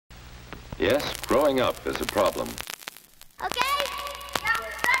Yes, growing up is a problem. Okay?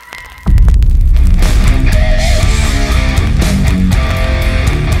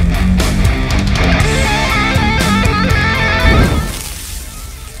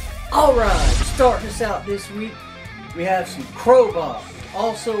 Alright, starting us out this week, we have some Crowbot.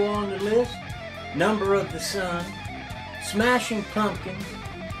 Also on the list, Number of the Sun, Smashing Pumpkins,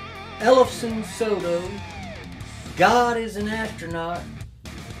 Ellefson Soto, God is an Astronaut,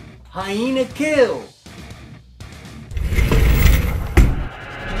 Hyena Kill.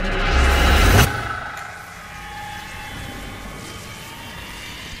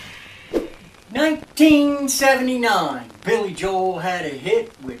 "1979, Billy Joel had a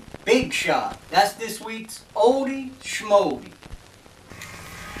hit with Big Shot." That's this week's Oldie Schmoldie.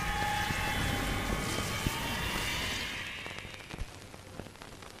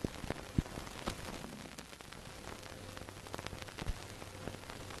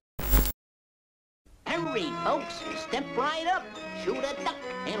 Hurry, folks, step right up, shoot a duck,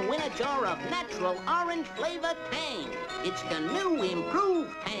 and win a jar of natural orange flavor Tang. It's the new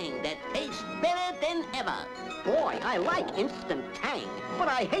improved Tang that tastes better than ever. Boy, I like instant Tang, but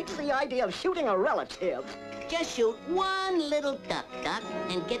I hate the idea of shooting a relative. Just shoot one little duck,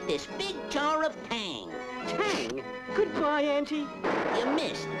 and get this big jar of Tang. Tang? Goodbye, Auntie. You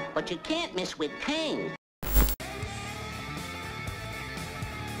missed, but you can't miss with Tang.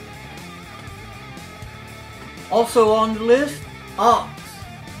 Also on the list, Ox,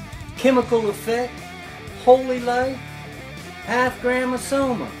 Chemical Effect, Holy Life, Half Gram of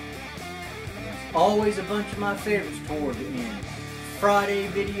Soma. Always a bunch of my favorites toward the end. Friday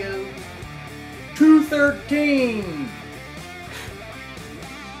videos, 213.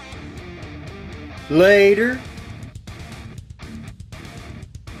 Later.